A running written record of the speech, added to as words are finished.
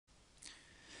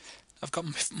I've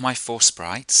got my 4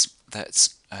 sprites that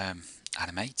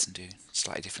animate and do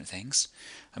slightly different things,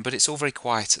 but it's all very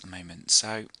quiet at the moment.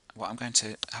 So what I'm going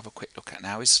to have a quick look at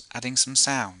now is adding some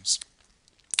sounds.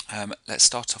 Let's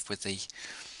start off with the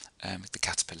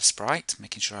caterpillar sprite,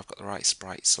 making sure I've got the right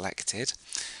sprite selected.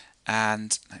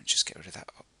 And let me just get rid of that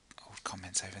old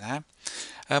comment over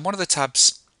there. One of the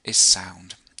tabs is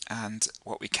sound, and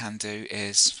what we can do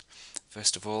is,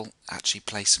 first of all, actually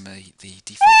play some of the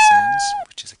default sounds,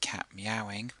 which is a cat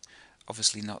meowing.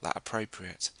 Obviously not that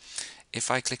appropriate.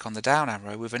 If I click on the down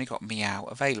arrow, we've only got meow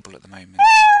available at the moment.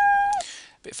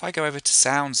 But if I go over to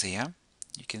sounds here,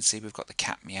 you can see we've got the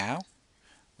cat meow,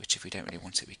 which if we don't really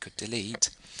want it, we could delete.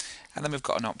 And then we've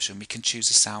got an option, we can choose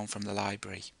a sound from the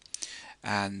library.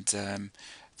 And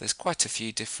there's quite a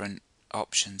few different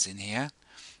options in here.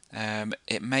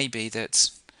 It may be that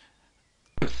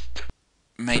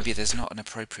maybe there's not an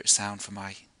appropriate sound for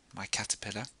my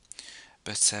caterpillar,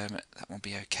 but that will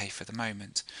be okay for the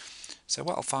moment. So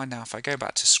what I'll find now, if I go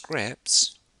back to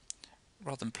scripts,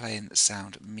 rather than playing the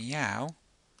sound meow,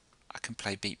 I can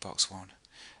play beatbox 1.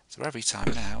 So every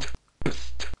time now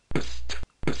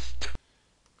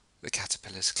the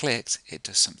caterpillar's clicked, it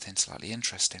does something slightly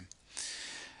interesting.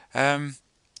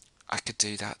 I could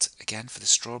do that again for the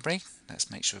strawberry.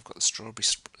 Let's make sure we've got the strawberry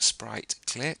sprite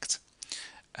clicked.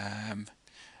 I'm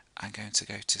going to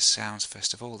go to sounds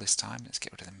first of all this time. Let's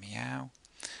get rid of the meow.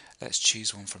 Let's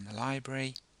choose one from the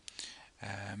library.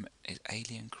 Is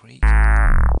Alien Creek?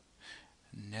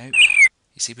 Nope.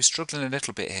 You see, we're struggling a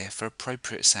little bit here for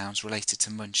appropriate sounds related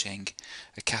to munching,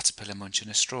 a caterpillar munching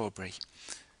a strawberry.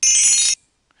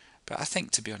 But I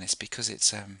think, to be honest, because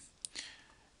it's a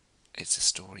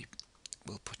story,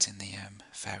 we'll put in the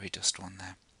fairy dust one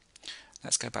there.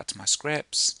 Let's go back to my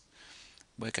scripts.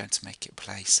 We're going to make it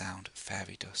play sound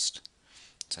fairy dust.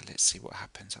 So let's see what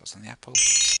happens. That was on the apple.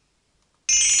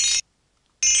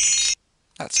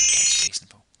 That's okay, it's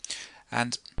reasonable.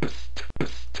 And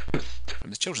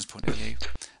from the children's point of view,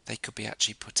 they could be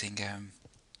actually putting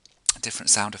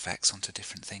different sound effects onto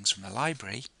different things from the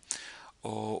library.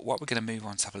 Or what we're going to move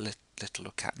on to have a little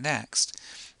look at next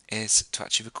is to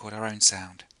actually record our own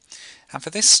sound. And for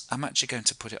this, I'm actually going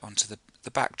to put it onto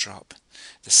the backdrop,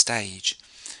 the stage.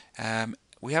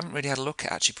 We haven't really had a look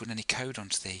at actually putting any code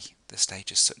onto the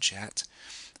stage as such yet,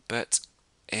 but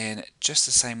in just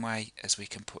the same way as we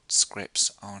can put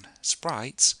scripts on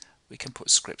sprites, we can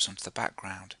put scripts onto the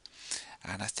background.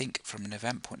 And I think from an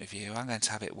event point of view, I'm going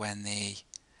to have it when the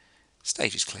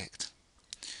stage is clicked.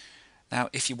 Now,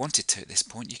 if you wanted to at this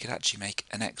point, you could actually make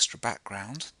an extra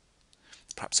background,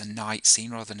 perhaps a night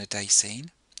scene rather than a day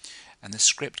scene. And the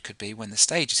script could be when the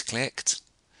stage is clicked,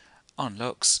 on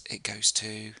looks, it goes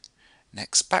to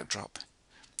next backdrop.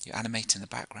 You're animating the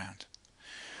background.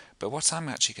 But what I'm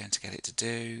actually going to get it to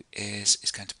do is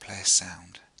it's going to play a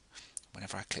sound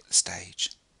whenever I click the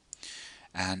stage.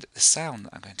 And the sound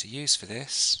that I'm going to use for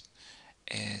this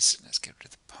is, let's get rid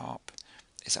of the pop,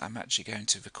 is that I'm actually going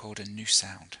to record a new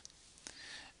sound.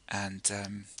 And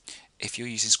if you're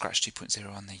using Scratch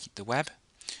 2.0 on the web,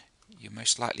 you're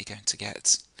most likely going to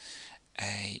get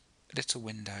a little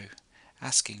window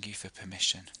asking you for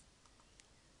permission.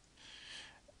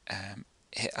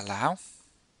 Hit allow,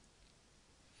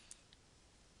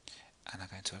 and I'm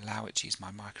going to allow it to use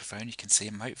my microphone. You can see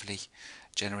I'm hopefully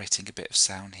generating a bit of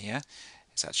sound here.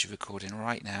 It's actually recording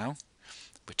right now,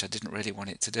 which I didn't really want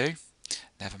it to do.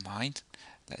 Never mind,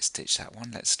 let's ditch that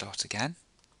one. Let's start again.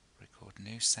 Record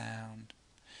new sound.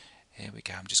 Here we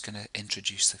go. I'm just going to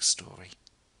introduce the story.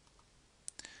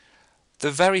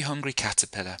 The Very Hungry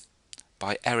Caterpillar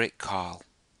by Eric Carle.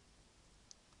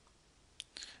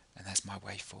 And there's my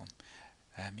waveform.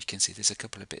 You can see there's a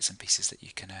couple of bits and pieces that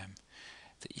you can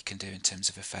do in terms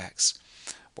of effects.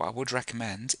 What I would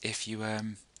recommend, if you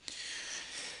haven't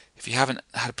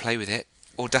had a play with it,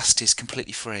 Audacity is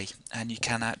completely free, and you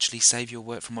can actually save your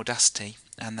work from Audacity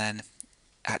and then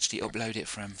actually upload it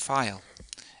from file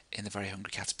in the Very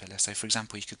Hungry Caterpillar. So for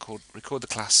example, you could record the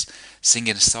class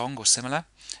singing a song or similar,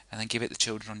 and then give it the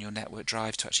children on your network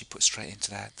drive to actually put straight into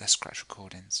their Scratch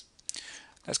recordings.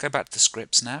 Let's go back to the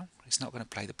scripts now. It's not going to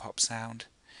play the pop sound,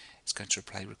 it's going to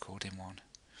play recording 1.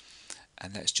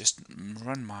 And let's just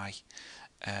run my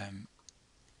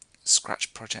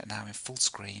Scratch project now in full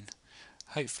screen.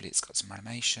 Hopefully it's got some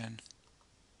animation.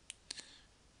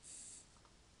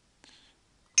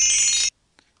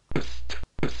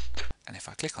 And if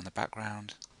I click on the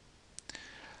background,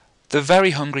 The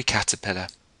Very Hungry Caterpillar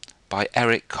by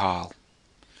Eric Carle.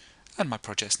 And my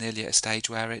project's nearly at a stage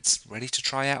where it's ready to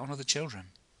try out on other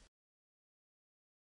children.